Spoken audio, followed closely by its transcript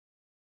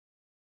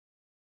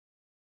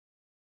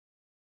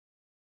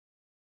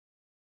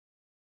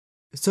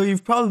So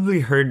you've probably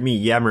heard me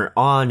yammer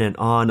on and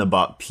on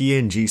about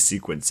PNG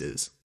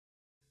sequences.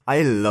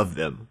 I love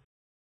them.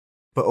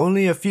 But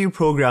only a few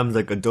programs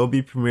like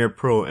Adobe Premiere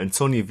Pro and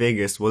Sony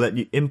Vegas will let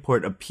you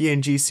import a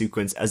PNG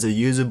sequence as a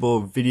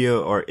usable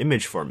video or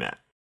image format.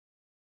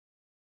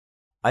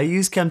 I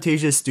use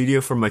Camtasia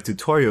Studio for my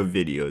tutorial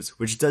videos,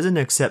 which doesn't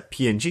accept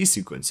PNG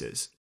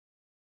sequences.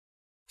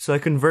 So I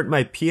convert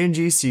my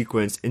PNG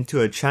sequence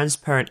into a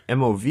transparent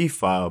MOV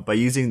file by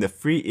using the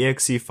free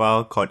exe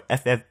file called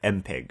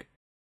ffmpeg.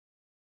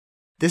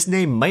 This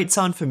name might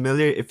sound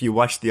familiar if you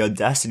watched the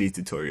Audacity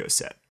tutorial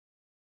set.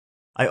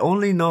 I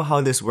only know how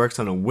this works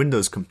on a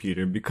Windows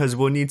computer because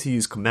we'll need to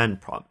use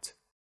command prompt.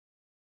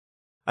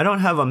 I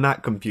don't have a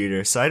Mac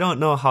computer, so I don't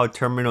know how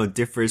terminal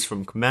differs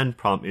from command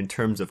prompt in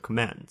terms of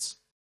commands.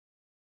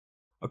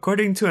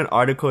 According to an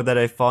article that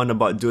I found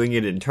about doing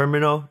it in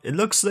terminal, it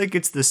looks like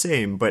it's the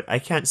same, but I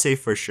can't say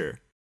for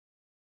sure.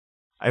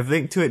 I've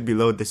linked to it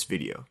below this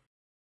video.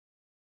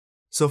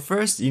 So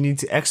first, you need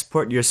to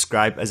export your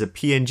scribe as a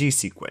PNG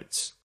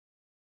sequence.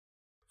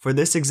 For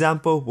this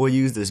example, we'll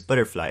use this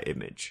butterfly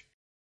image.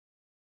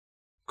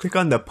 Click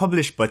on the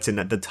Publish button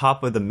at the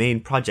top of the main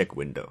project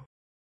window.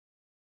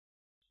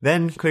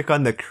 Then click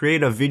on the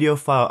Create a Video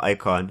File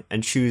icon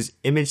and choose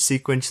Image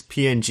Sequence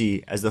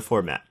PNG as the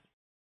format.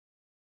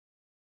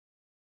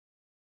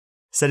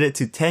 Set it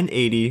to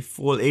 1080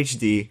 Full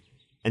HD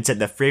and set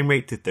the frame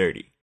rate to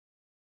 30.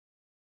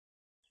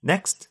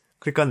 Next,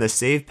 click on the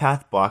Save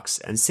Path box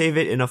and save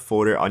it in a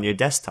folder on your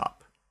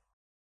desktop.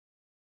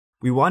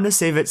 We want to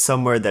save it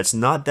somewhere that's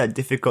not that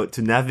difficult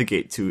to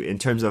navigate to in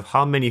terms of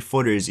how many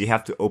folders you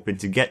have to open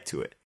to get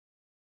to it.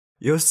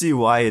 You'll see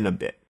why in a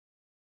bit.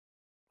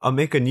 I'll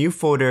make a new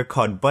folder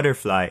called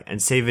Butterfly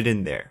and save it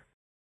in there.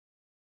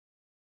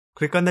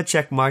 Click on the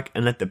check mark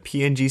and let the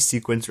PNG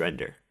sequence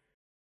render.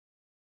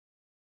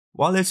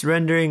 While it's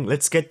rendering,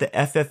 let's get the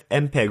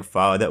ffmpeg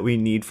file that we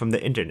need from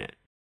the internet.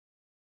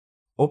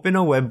 Open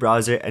a web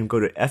browser and go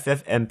to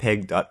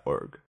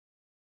ffmpeg.org.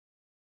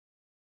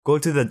 Go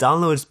to the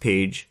Downloads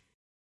page,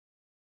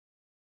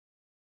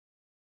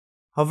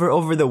 hover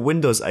over the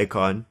Windows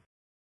icon,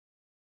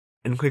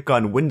 and click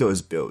on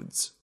Windows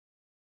Builds.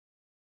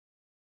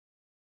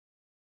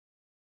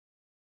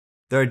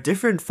 There are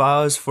different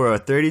files for a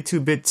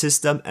 32-bit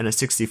system and a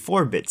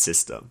 64-bit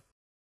system.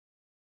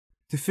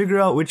 To figure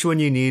out which one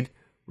you need,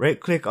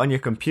 right-click on your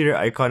computer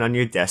icon on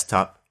your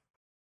desktop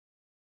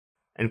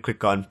and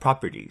click on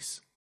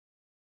Properties.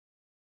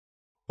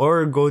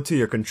 Or go to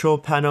your control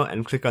panel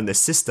and click on the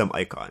System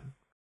icon.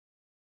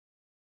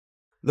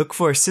 Look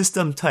for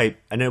System Type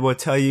and it will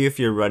tell you if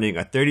you're running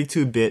a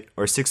 32-bit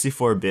or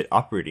 64-bit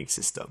operating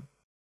system.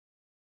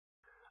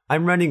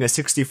 I'm running a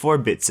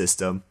 64-bit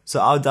system, so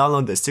I'll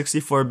download the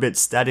 64-bit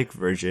static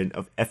version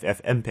of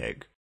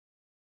ffmpeg.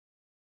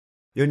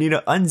 You'll need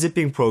an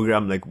unzipping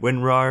program like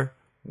WinRAR,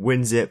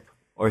 WinZip,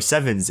 or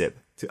 7-zip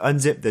to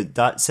unzip the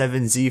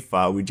 .7z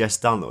file we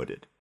just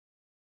downloaded.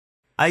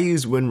 I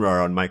use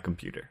WinRAR on my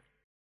computer.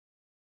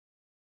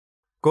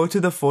 Go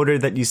to the folder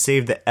that you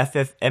saved the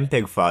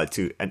ffmpeg file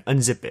to and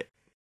unzip it.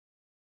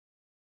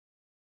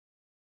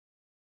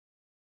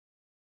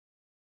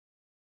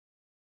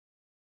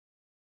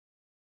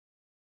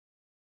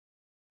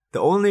 The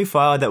only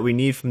file that we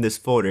need from this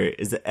folder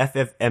is the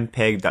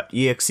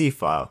ffmpeg.exe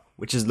file,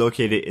 which is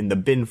located in the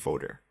bin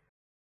folder.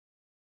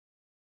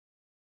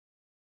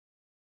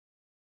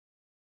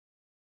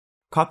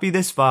 Copy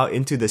this file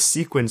into the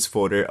sequence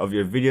folder of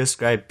your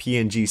VideoScribe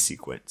PNG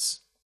sequence.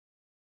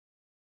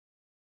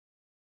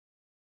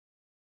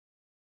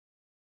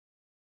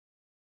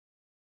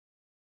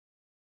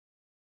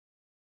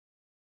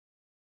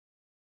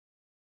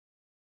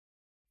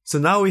 So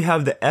now we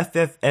have the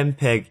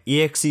ffmpeg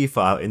exe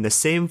file in the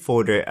same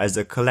folder as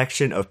the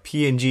collection of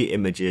PNG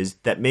images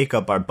that make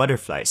up our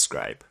butterfly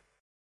scribe.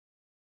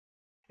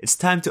 It's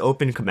time to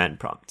open command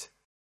prompt.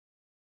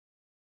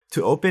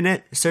 To open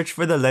it, search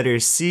for the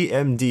letters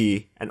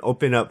CMD and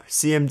open up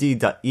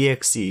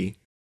cmd.exe,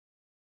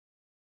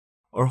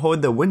 or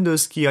hold the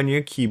Windows key on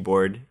your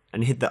keyboard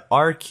and hit the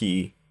R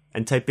key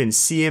and type in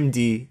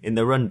CMD in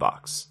the run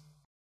box.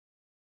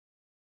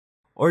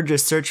 Or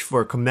just search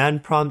for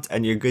command prompt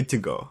and you're good to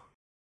go.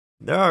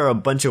 There are a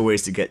bunch of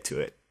ways to get to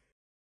it.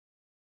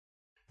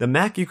 The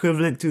Mac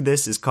equivalent to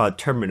this is called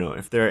Terminal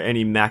if there are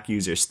any Mac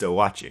users still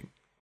watching.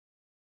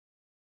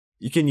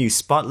 You can use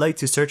Spotlight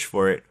to search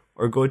for it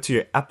or go to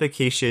your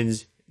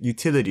Applications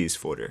Utilities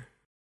folder.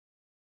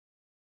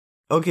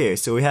 Okay,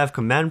 so we have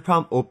command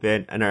prompt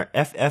open and our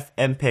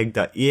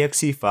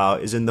ffmpeg.exe file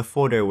is in the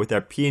folder with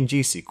our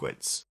PNG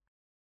sequence.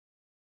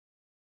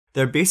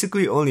 There are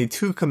basically only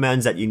two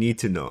commands that you need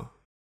to know.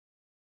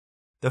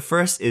 The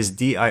first is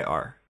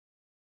dir.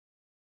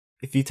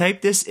 If you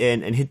type this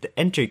in and hit the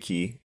enter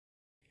key,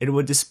 it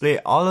will display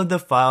all of the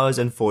files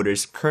and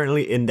folders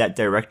currently in that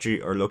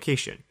directory or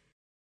location.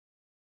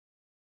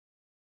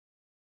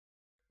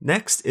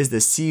 Next is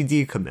the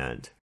cd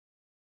command.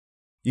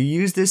 You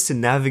use this to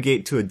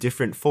navigate to a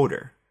different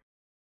folder.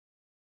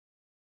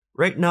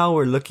 Right now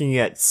we're looking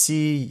at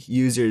C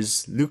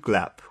users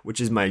looklap, which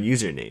is my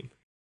username.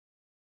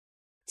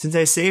 Since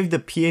I saved the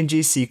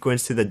PNG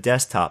sequence to the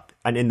desktop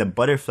and in the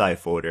butterfly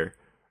folder,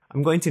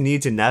 I'm going to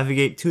need to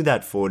navigate to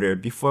that folder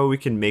before we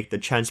can make the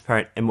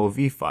transparent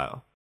MOV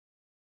file.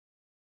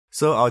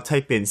 So I'll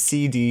type in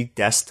cd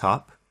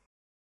desktop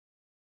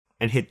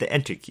and hit the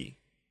enter key.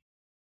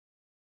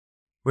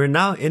 We're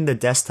now in the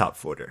desktop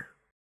folder.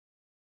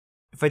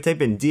 If I type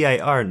in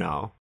dir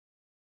now,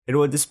 it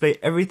will display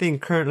everything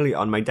currently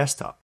on my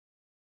desktop.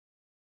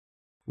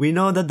 We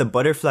know that the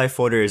butterfly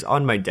folder is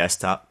on my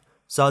desktop,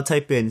 so I'll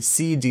type in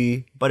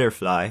cd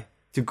butterfly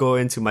to go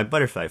into my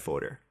butterfly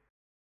folder.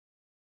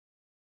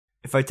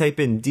 If I type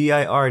in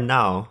dir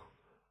now,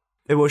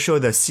 it will show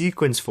the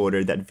sequence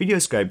folder that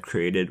VideoScribe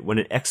created when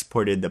it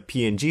exported the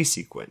PNG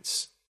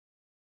sequence.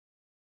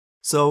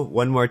 So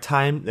one more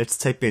time, let's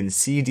type in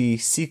cd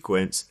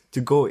sequence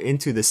to go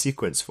into the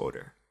sequence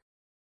folder.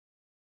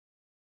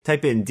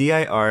 Type in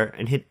dir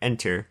and hit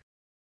enter,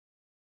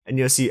 and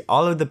you'll see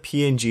all of the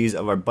PNGs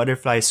of our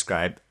butterfly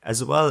scribe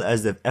as well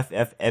as the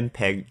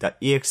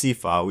ffmpeg.exe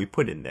file we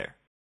put in there.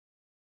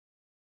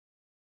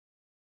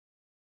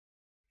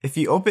 If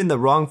you open the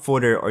wrong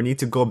folder or need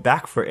to go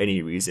back for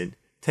any reason,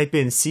 type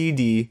in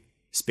cd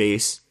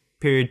space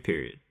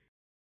period.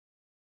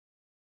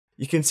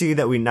 You can see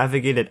that we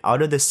navigated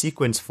out of the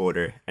sequence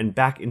folder and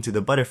back into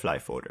the butterfly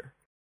folder.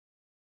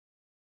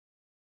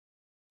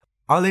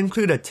 I'll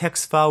include a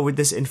text file with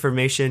this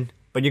information,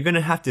 but you're going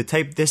to have to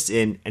type this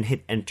in and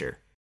hit enter.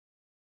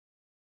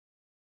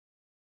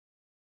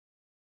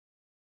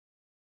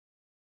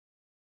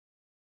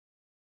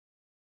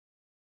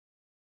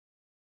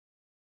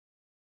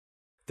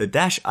 The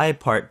 -i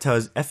part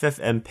tells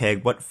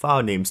ffmpeg what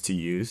file names to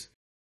use.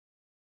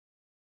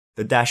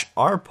 The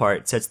 -r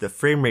part sets the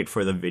frame rate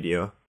for the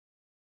video.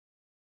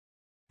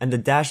 And the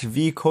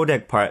 -v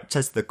codec part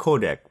sets the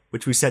codec,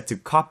 which we set to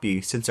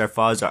copy since our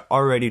files are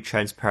already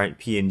transparent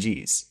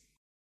PNGs.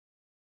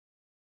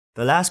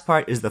 The last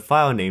part is the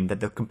file name that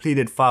the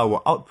completed file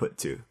will output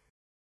to.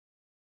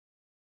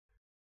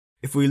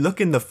 If we look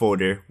in the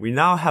folder, we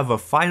now have a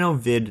final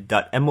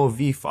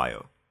vid.mov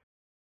file.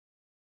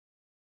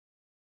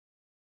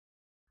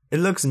 It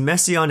looks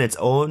messy on its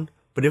own,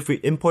 but if we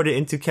import it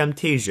into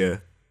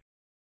Camtasia,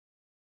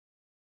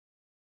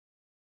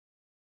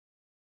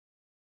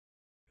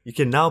 you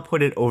can now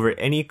put it over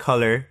any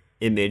color,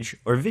 image,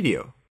 or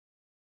video.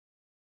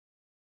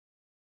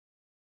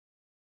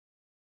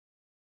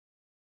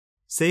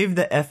 Save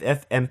the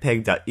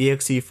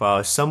ffmpeg.exe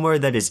file somewhere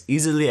that is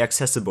easily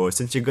accessible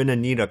since you're going to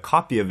need a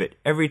copy of it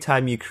every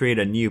time you create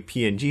a new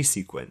PNG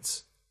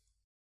sequence.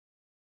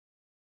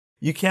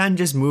 You can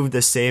just move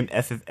the same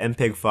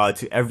ffmpeg file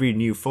to every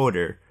new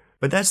folder,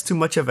 but that's too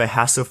much of a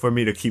hassle for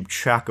me to keep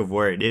track of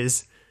where it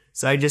is,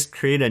 so I just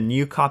create a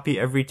new copy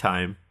every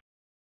time,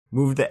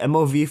 move the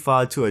MOV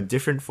file to a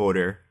different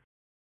folder,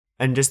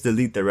 and just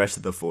delete the rest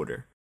of the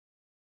folder.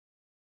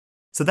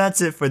 So that's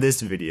it for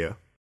this video.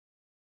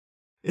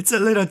 It's a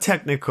little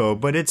technical,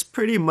 but it's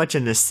pretty much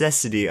a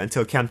necessity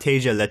until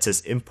Camtasia lets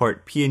us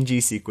import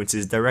PNG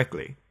sequences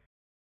directly.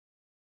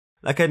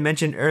 Like I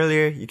mentioned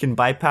earlier, you can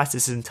bypass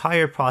this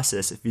entire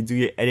process if you do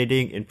your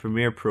editing in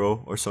Premiere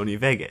Pro or Sony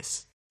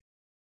Vegas.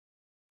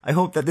 I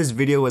hope that this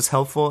video was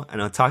helpful,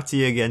 and I'll talk to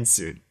you again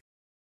soon.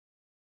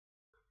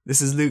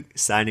 This is Luke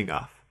signing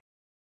off.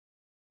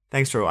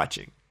 Thanks for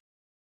watching.